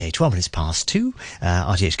12 minutes past 2,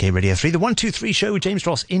 RTHK Radio 3, the 123 show with James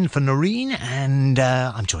Ross in for Noreen, and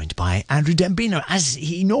I'm joined by Andrew Dembino, as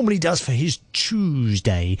he normally does for his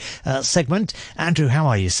Tuesday segment. Andrew, how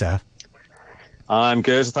are you, sir? I'm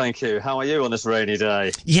good, thank you. How are you on this rainy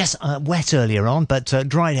day? Yes, wet earlier on, but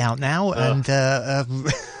dried out now, and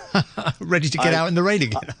ready to get out in the rain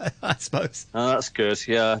again, I suppose. That's good,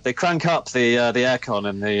 yeah. They crank up the aircon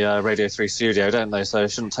in the Radio 3 studio, don't they? So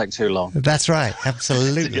it shouldn't take too long. That's right,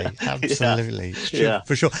 absolutely. Absolutely. Yeah.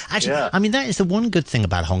 For sure. Actually, I mean, that is the one good thing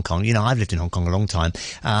about Hong Kong. You know, I've lived in Hong Kong a long time,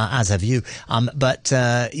 as have you. But,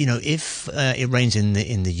 you know, if it rains in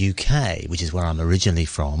the UK, which is where I'm originally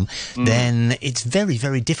from, then it's very,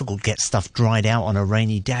 very difficult to get stuff dried out on a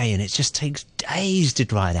rainy day, and it just takes days to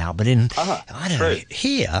dry it out. But I don't know,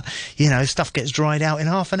 here, you know, stuff gets dried out in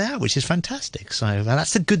half an hour, which is fantastic. So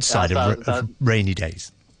that's the good side of rainy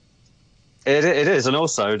days. It is, and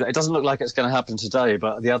also it doesn't look like it's going to happen today,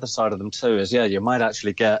 but the other side of them too is, you might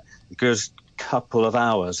actually get a good couple of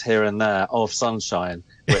hours here and there of sunshine,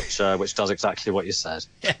 which does exactly what you said.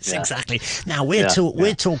 Yes, exactly. Now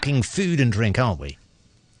we're talking food and drink, aren't we?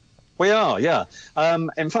 We are, yeah.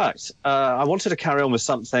 In fact, I wanted to carry on with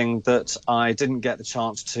something that I didn't get the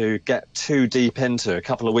chance to get too deep into a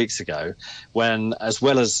couple of weeks ago, when, as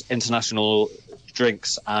well as international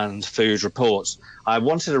drinks and food reports, I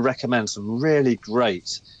wanted to recommend some really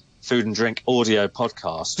great food and drink audio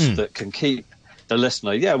podcasts that can keep the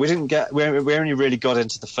listener. Yeah, we only really got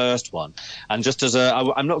into the first one. And just as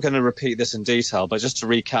I'm not going to repeat this in detail, but just to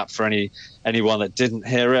recap for anyone that didn't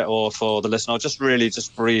hear it, or for the listener, I'll just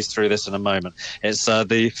breeze through this in a moment. It's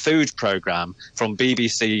the food programme from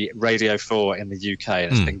BBC Radio 4 in the UK,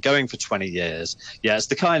 and it's been going for 20 years. Yeah, it's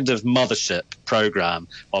the kind of mothership programme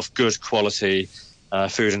of good quality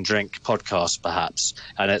food and drink podcast, perhaps,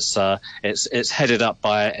 and it's headed up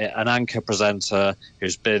by an anchor presenter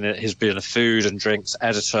who's been a food and drinks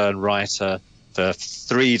editor and writer for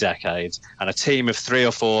 3 decades, and a team of 3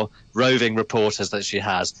 or 4 roving reporters that she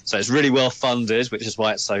has. So it's really well funded, which is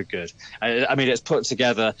why it's so good. I mean, it's put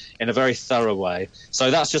together in a very thorough way. So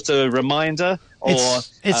that's just a reminder.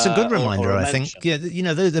 It's a good reminder, I think. Yeah, you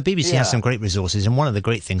know, the BBC has some great resources, and one of the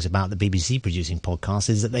great things about the BBC producing podcasts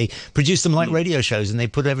is that they produce them like radio shows, and they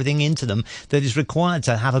put everything into them that is required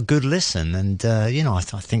to have a good listen. And you know, I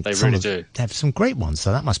think they really do. They have some great ones.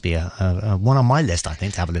 So that must be a one on my list, I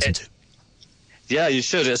think, to have a listen to. Yeah, you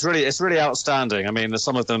should. It's really outstanding. I mean,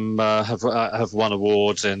 some of them have won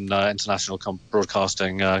awards in international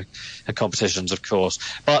broadcasting competitions, of course.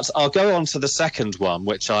 But I'll go on to the second one,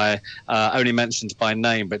 which I only mentioned by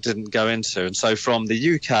name but didn't go into. And so from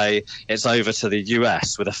the UK, it's over to the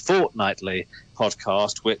US with a fortnightly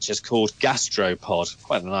podcast, which is called Gastropod.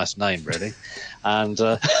 Quite a nice name, really. And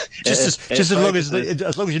as long as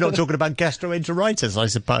you're not talking about gastroenteritis, I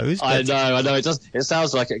suppose. But... I know. It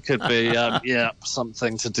sounds like it could be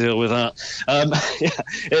something to deal with that.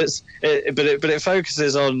 But it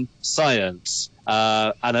focuses on science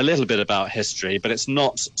and a little bit about history, but it's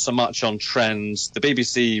not so much on trends. The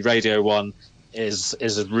BBC Radio 1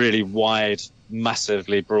 is a really wide,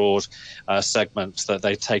 massively broad segment that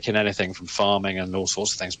they take in anything from farming and all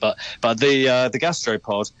sorts of things. But the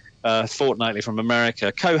Gastropod, fortnightly from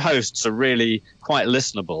America, co-hosts are really quite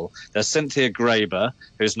listenable. There's Cynthia Graber,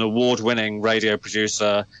 who's an award-winning radio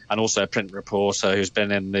producer and also a print reporter who's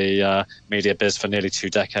been in the media biz for nearly 2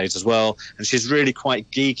 decades as well. And she's really quite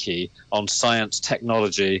geeky on science,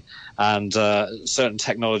 technology, and certain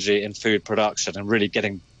technology in food production, and really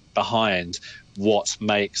getting behind what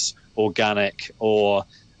makes organic or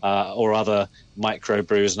other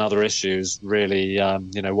microbrews and other issues really,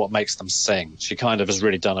 what makes them sing. She kind of has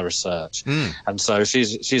really done her research. And so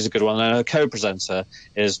she's a good one. And her co-presenter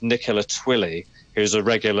is Nicola Twilley, who's a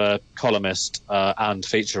regular columnist and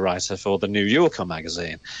feature writer for the New Yorker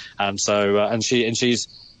magazine. And so she's,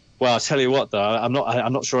 well, I'll tell you what, though, I'm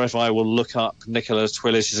not sure if I will look up Nicola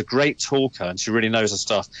Twilley. She's a great talker and she really knows her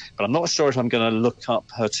stuff, but I'm not sure if I'm going to look up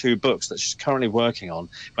her 2 books that she's currently working on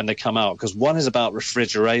when they come out, because one is about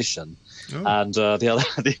refrigeration and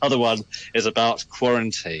the other one is about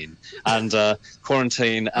quarantine and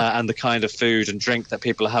quarantine and the kind of food and drink that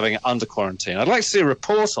people are having under quarantine. I'd like to see a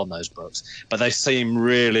report on those books, but they seem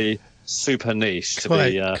really super niche to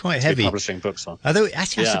be publishing books on. Although,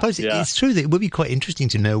 actually, I suppose it's true that it would be quite interesting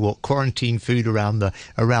to know what quarantine food around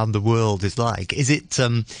the world is like. Is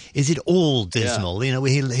it all dismal? You know,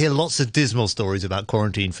 we hear lots of dismal stories about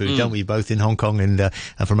quarantine food, don't we? Both in Hong Kong and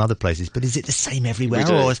from other places. But is it the same everywhere,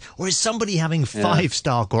 or is somebody having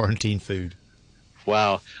 5-star quarantine food?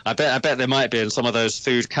 Wow, I bet there might be in some of those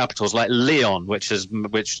food capitals like Lyon, which has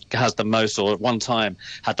the most, or at one time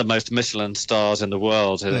had the most Michelin stars in the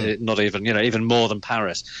world. Not even even more than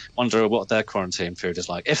Paris. Wonder what their quarantine food is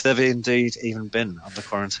like, if they've indeed even been under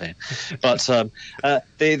quarantine. But a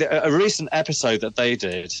recent episode that they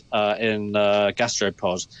did in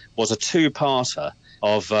Gastropod was a two-parter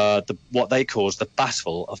of what they called the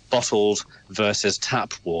battle of bottled versus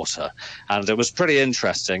tap water, and it was pretty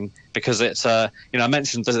interesting because it's I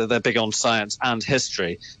mentioned that they're big on science and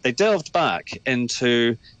history. They delved back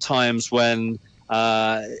into times when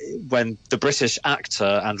the British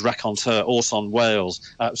actor and raconteur Orson Welles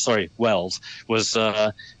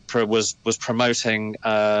was promoting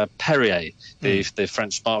Perrier, the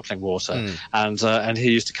French sparkling water, and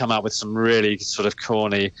he used to come out with some really sort of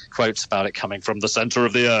corny quotes about it coming from the center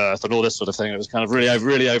of the earth and all this sort of thing. It was kind of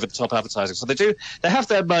really over the top advertising. So they have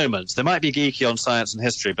their moments. They might be geeky on science and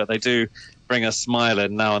history, but they do bring a smile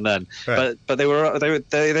in now and then. Right. But they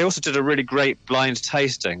also did a really great blind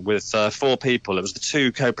tasting with 4 people. It was the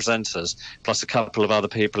 2 co-presenters plus a couple of other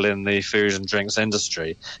people in the food and drinks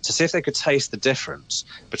industry to see if they could taste the difference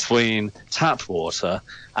between tap water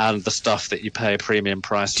and the stuff that you pay a premium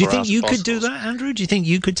price for. Do you think you could do that, Andrew? Do you think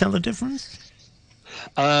you could tell the difference?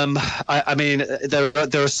 I mean, there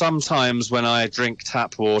are some times when I drink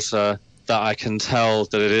tap water that I can tell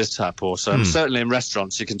that it is tap water. And certainly in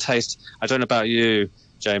restaurants, you can taste. I don't know about you,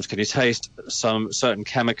 James. Can you taste some certain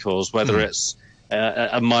chemicals, whether it's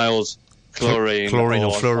a mild chlorine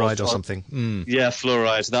or fluoride or something? Yeah,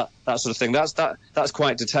 fluoride, that sort of thing. That's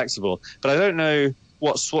quite detectable. But I don't know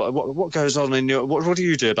what goes on in your. What do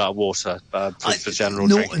you do about water for general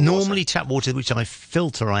drinking normally water? Tap water, which I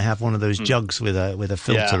filter. I have one of those jugs with a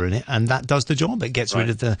filter in it, and that does the job. It gets rid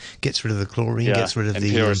of the chlorine, gets rid of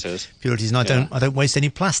impurities. The impurities, and I don't waste any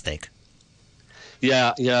plastic.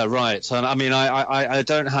 Yeah, right. I mean, I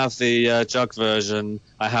don't have the jug version.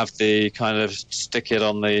 I have the kind of stick it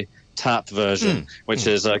on the tap version, which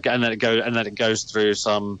is and then it goes through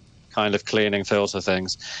some kind of cleaning filter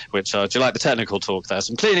things, which do you like the technical talk there?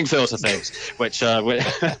 Some cleaning filter things, which and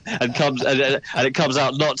it comes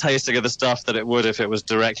out not tasting of the stuff that it would if it was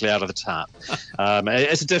directly out of the tap.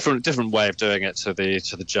 It's a different way of doing it to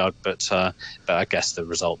the jug, but I guess the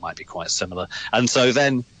result might be quite similar. And so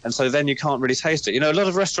then you can't really taste it. A lot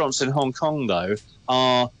of restaurants in Hong Kong though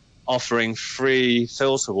are offering free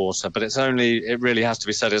filter water, but it really has to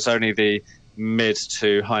be said, it's only the mid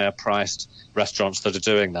to higher priced restaurants that are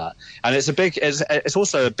doing that, and it's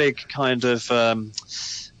also a big kind of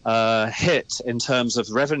hit in terms of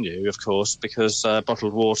revenue, of course, because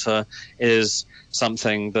bottled water is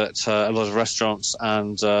something that a lot of restaurants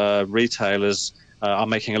and retailers are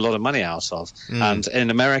making a lot of money out of. And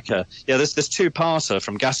in America, there's this two-parter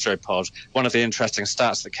from Gastropod. One of the interesting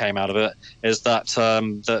stats that came out of it is that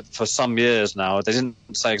that for some years now, they didn't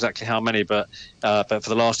say exactly how many, but for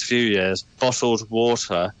the last few years, bottled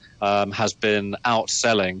water has been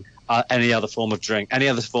outselling any other form of drink, any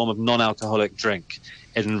other form of non-alcoholic drink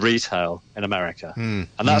in retail in America. And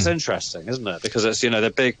that's interesting, isn't it? Because it's,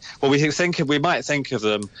 they're big. Well, we might think of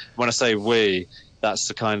them, when I say we, that's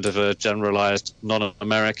the kind of a generalized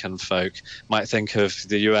non-American folk might think of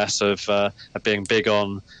the US of being big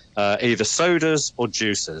on either sodas or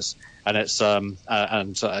juices. And it's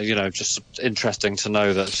just interesting to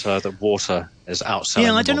know that water is outselling.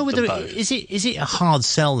 Yeah, I don't know whether both. Is it a hard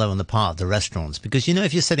sell though on the part of the restaurants, because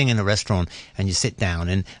if you're sitting in a restaurant and you sit down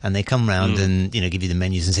and they come round and give you the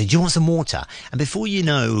menus and say, do you want some water? And before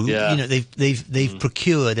they've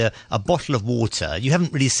procured a bottle of water. You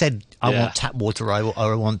haven't really said I want tap water or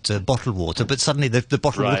I want bottled water, but suddenly the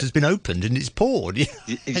bottled water's been opened and it's poured,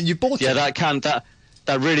 and you bought it. Yeah,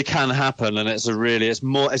 that really can happen, and it's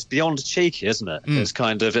beyond cheeky, isn't it? It's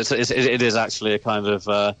kind of it is actually a kind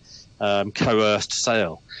of coerced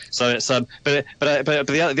sale. So it's but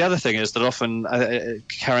the other thing is that often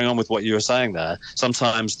carrying on with what you were saying there,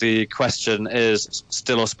 sometimes the question is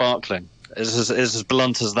still or sparkling. It's as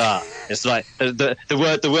blunt as that. It's like the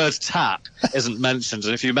word tap isn't mentioned,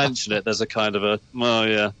 and if you mention it, there's a kind of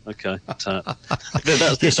tap.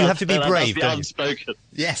 Yes, you have to be brave. That's the unspoken.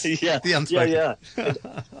 Yes, the unspoken. Yeah.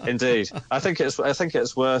 Indeed, I think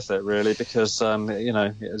it's worth it really, because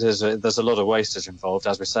there's a lot of wastage involved,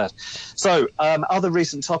 as we said. So other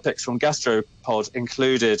recent topics from Gastropod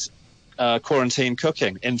included quarantine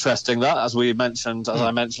cooking. Interesting that, as I mentioned,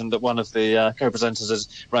 that one of the co-presenters is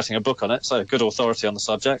writing a book on it, so good authority on the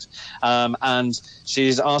subject. And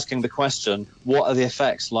she's asking the question, what are the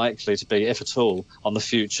effects likely to be, if at all, on the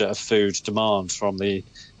future of food demand from the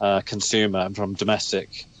consumer and from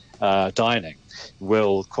domestic dining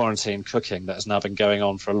will quarantine cooking that has now been going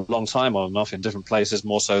on for a long time on and off in different places,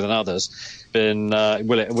 more so than others,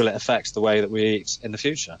 will it affect the way that we eat in the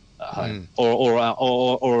future at home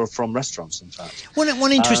or from restaurants, in fact?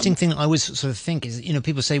 One interesting thing I always sort of think is,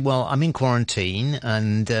 people say, well, I'm in quarantine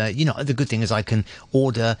and, the good thing is I can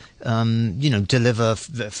order, deliver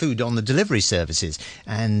food on the delivery services.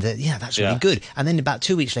 And, that's really good. And then about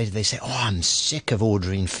 2 weeks later, they say, oh, I'm sick of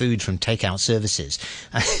ordering food from takeout services.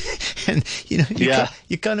 And,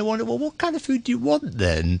 you kind of wonder, well, what kind of food do you want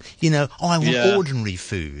then? I want ordinary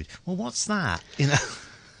food. Well, what's that?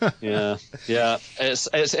 yeah.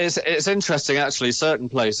 It's interesting, actually. Certain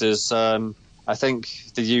places, I think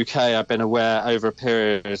the UK, I've been aware over a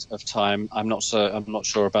period of time. I'm not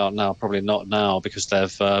sure about now. Probably not now because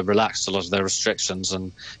they've relaxed a lot of their restrictions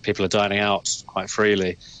and people are dining out quite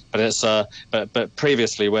freely. But it's but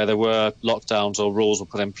previously, where there were lockdowns or rules were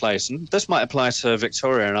put in place, and this might apply to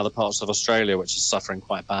Victoria and other parts of Australia, which is suffering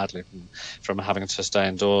quite badly from having to stay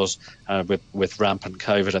indoors with rampant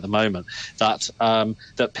COVID at the moment. That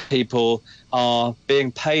people are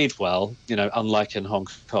being paid well, unlike in Hong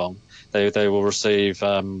Kong. They will receive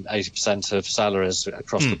 80% of salaries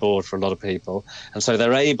across the board for a lot of people, and so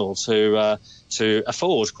they're able to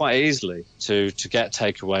afford quite easily to get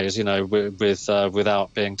takeaways,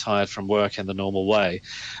 without being tired from work in the normal way.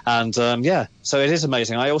 And so it is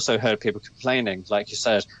amazing. I also heard people complaining, like you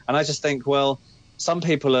said, and I just think, well, some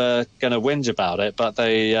people are going to whinge about it, but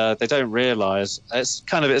they don't realise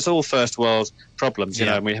it's all first world problems,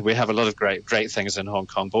 And we have a lot of great things in Hong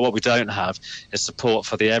Kong, but what we don't have is support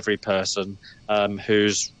for the every person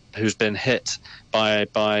who's been hit by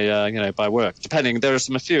work.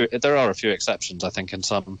 There are a few exceptions, I think, in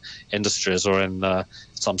some industries or in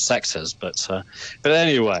some sectors, but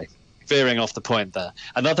anyway. Veering off the point there.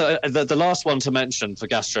 The last one to mention for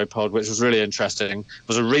Gastropod, which was really interesting,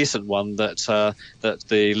 was a recent one that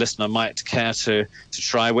the listener might care to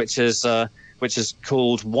try, which is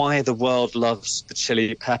called "Why the World Loves the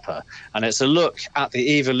Chili Pepper," and it's a look at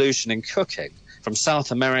the evolution in cooking from South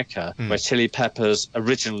America, where chili peppers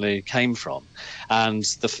originally came from, and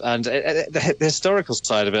the historical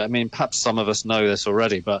side of it. I mean, perhaps some of us know this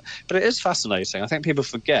already, but it is fascinating. I think people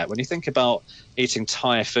forget when you think about eating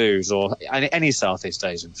Thai foods or any Southeast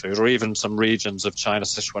Asian food, or even some regions of China,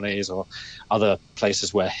 Sichuanese, or other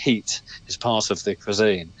places where heat is part of the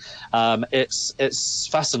cuisine. It's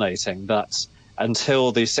fascinating that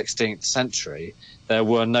until the 16th century, there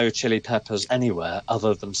were no chili peppers anywhere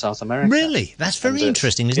other than South America. Really? That's very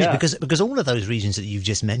interesting, isn't it? Because all of those regions that you've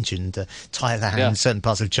just mentioned, Thailand, certain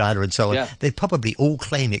parts of China and so on, they probably all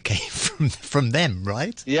claim it came from them,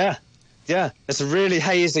 right? Yeah. Yeah, it's a really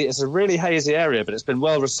hazy area, but it's been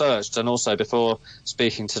well researched. And also, before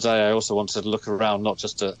speaking today, I also wanted to look around, not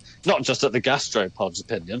just at the Gastropod's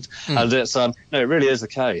opinion, and it's it really is the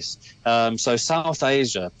case. So South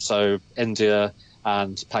Asia, so India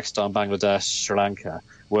and Pakistan, Bangladesh, Sri Lanka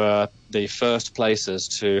were the first places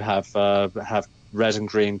to have red and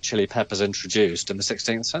green chili peppers introduced in the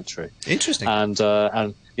 16th century. Interesting. And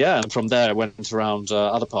from there it went around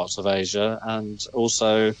other parts of Asia, and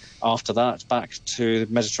also after that back to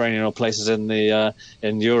the Mediterranean or places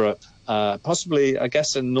in Europe, possibly I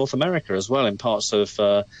guess in North America as well, in parts of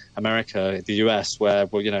America, the US, where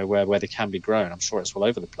they can be grown. I'm sure it's all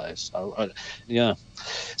over the place.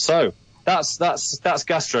 So that's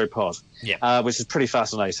Gastropod, which is pretty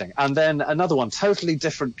fascinating. And then another one, totally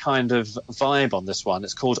different kind of vibe on this one.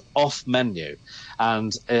 It's called Off Menu,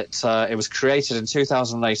 and it was created in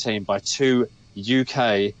 2018 by two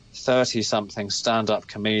UK 30-something stand-up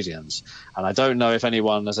comedians. And I don't know if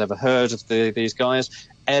anyone has ever heard of these guys,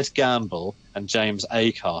 Ed Gamble and James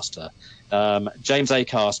Acaster. James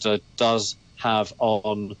Acaster does have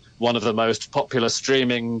on one of the most popular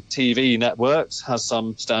streaming TV networks, has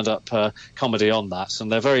some stand-up comedy on that,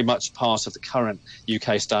 and they're very much part of the current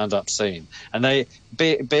UK stand-up scene. And they,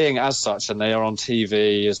 being as such, and they are on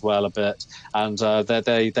TV as well a bit, and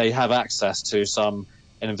they have access to some,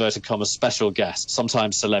 in inverted commas, special guests,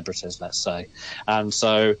 sometimes celebrities, let's say. And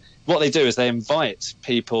so what they do is they invite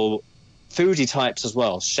people, foodie types as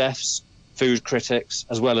well, chefs, food critics,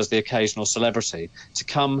 as well as the occasional celebrity, to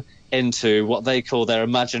come into what they call their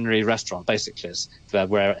imaginary restaurant, basically it's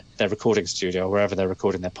their recording studio, wherever they're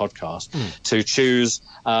recording their podcast, to choose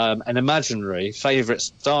an imaginary favourite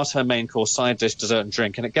starter, main course, side dish, dessert and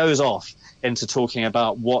drink. And it goes off into talking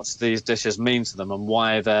about what these dishes mean to them and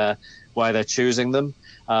why they're choosing them,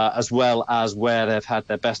 as well as where they've had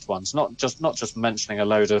their best ones. Not just mentioning a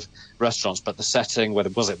load of restaurants, but the setting, whether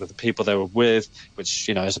was it with the people they were with, which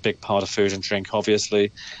is a big part of food and drink,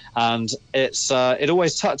 obviously. And it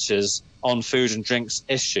always touches on food and drinks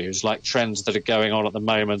issues, like trends that are going on at the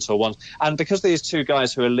moment or one. And because these two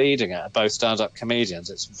guys who are leading it are both stand-up comedians,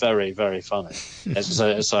 it's very, very funny.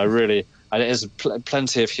 It is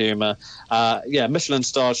plenty of humour.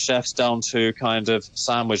 Michelin-starred chefs down to kind of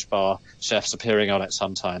sandwich bar chefs appearing on it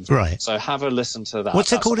sometimes. Right. So have a listen to that.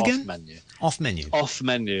 What's it called Off again? Menu. Off Menu. Off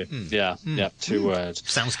Menu. Yeah, 2 words.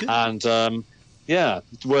 Sounds good. And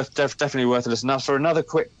definitely worth a listen. Now, for another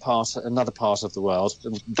part of the world,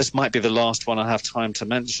 this might be the last one I have time to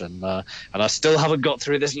mention, and I still haven't got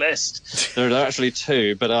through this list. There are actually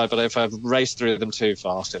 2, but if I race through them too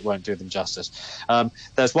fast, it won't do them justice.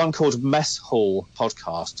 There's one called Mess Hall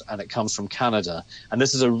Podcast, and it comes from Canada, and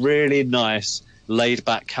this is a really nice,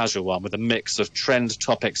 laid-back, casual one with a mix of trend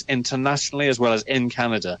topics internationally as well as in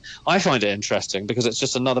Canada. I find it interesting because it's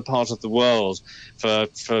just another part of the world for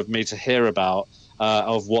me to hear about,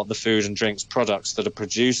 of what the food and drinks products that are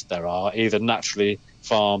produced there are, either naturally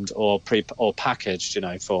farmed or packaged,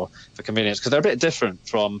 for convenience, because they're a bit different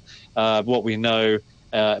from what we know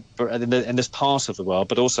in this part of the world,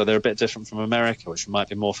 but also they're a bit different from America, which we might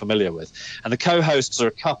be more familiar with. And the co-hosts are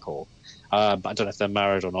a couple. I don't know if they're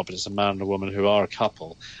married or not, but it's a man and a woman who are a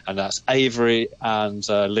couple, and that's Avery and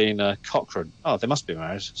Lena Cochran. Oh, they must be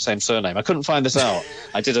married. Same surname. I couldn't find this out.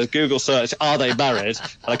 I did a Google search, are they married?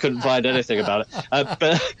 And I couldn't find anything about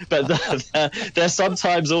it. But they're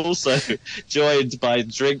sometimes also joined by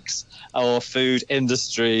drinks or food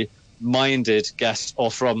industry minded guests, or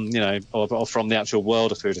from or from the actual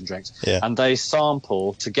world of food and drinks, and they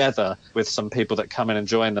sample together with some people that come in and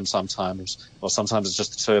join them sometimes, or sometimes it's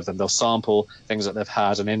just the 2 of them. They'll sample things that they've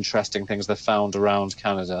had and interesting things they've found around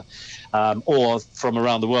Canada, or from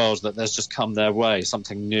around the world that there's just come their way,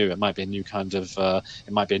 something new. It might be a new kind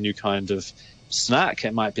of snack,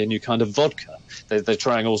 it might be a new kind of vodka. They're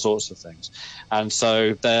trying all sorts of things, and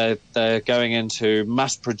so they're going into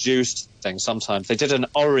mass-produced things. Sometimes they did an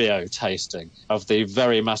Oreo tasting of the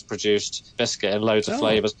very mass-produced biscuit in loads of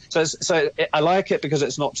flavors. I like it because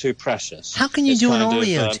it's not too precious. How can you do an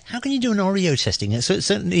Oreo? How can you do an Oreo testing? So it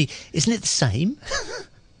certainly isn't it the same?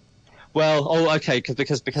 Well, okay,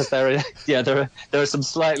 because there are some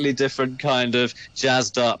slightly different kind of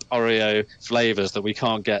jazzed up Oreo flavors that we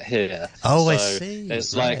can't get here. Oh, so I see.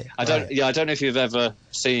 It's I don't know if you've ever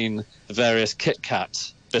seen the various Kit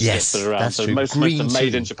Kat biscuits that are around. That's so true. most of them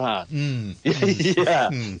made in Japan.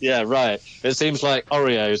 Yeah, right. It seems like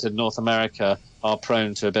Oreos in North America are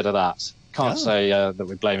prone to a bit of that. Can't say that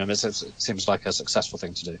we blame him. It seems like a successful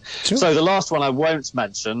thing to do. Sure. So the last one I won't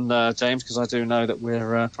mention, James, because I do know that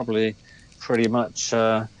we're probably pretty much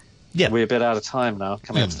we're a bit out of time now,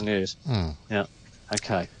 coming up to the news. Yeah.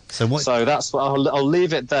 Okay. So that's what I'll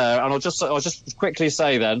leave it there, and I'll just quickly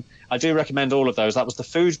say then, I do recommend all of those. That was the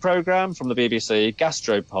Food Programme from the BBC,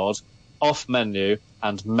 Gastropod, Off Menu,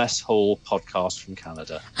 and Mess Hall Podcast from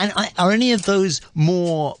Canada. And are any of those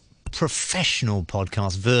more professional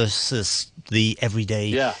podcasts versus the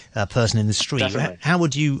everyday person in the street? Definitely. How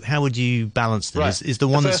would you balance them? Right. Is the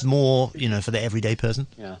one that's more for the everyday person?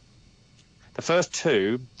 Yeah. The first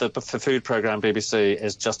 2, the Food Programme BBC,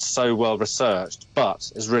 is just so well researched,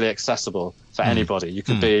 but is really accessible for anybody. You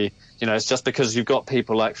could be, it's just because you've got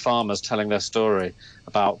people like farmers telling their story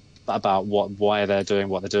about why they're doing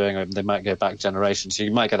what they're doing, and they might go back generations. So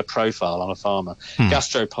you might get a profile on a farmer.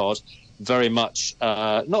 Gastropod, very much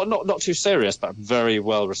not too serious, but very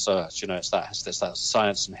well researched. It's that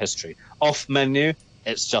science and history. Off Menu,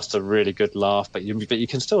 it's just a really good laugh, but you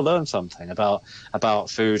can still learn something about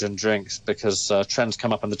food and drinks, because trends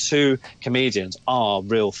come up, and the 2 comedians are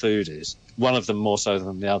real foodies. One of them more so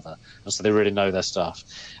than the other, and so they really know their stuff.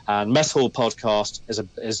 And Mess Hall Podcast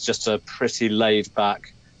is just a pretty laid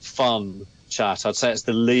back, fun chat. I'd say it's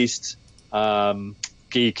the least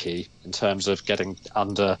geeky in terms of getting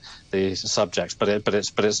under the subjects, but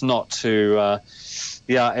it's not too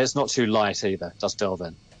it's not too light either. It does delve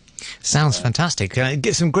in. Sounds fantastic.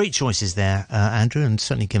 Get some great choices there, Andrew, and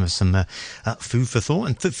certainly give us some food for thought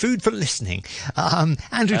and food for listening.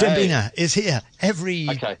 Andrew Dembina is here every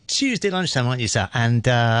Tuesday lunchtime, aren't you, sir? And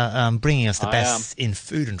bringing us the best in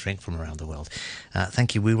food and drink from around the world.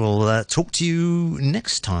 Thank you. We will talk to you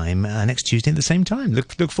next time, next Tuesday at the same time.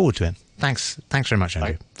 Look forward to it. Thanks very much,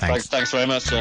 Andrew. Thanks very much.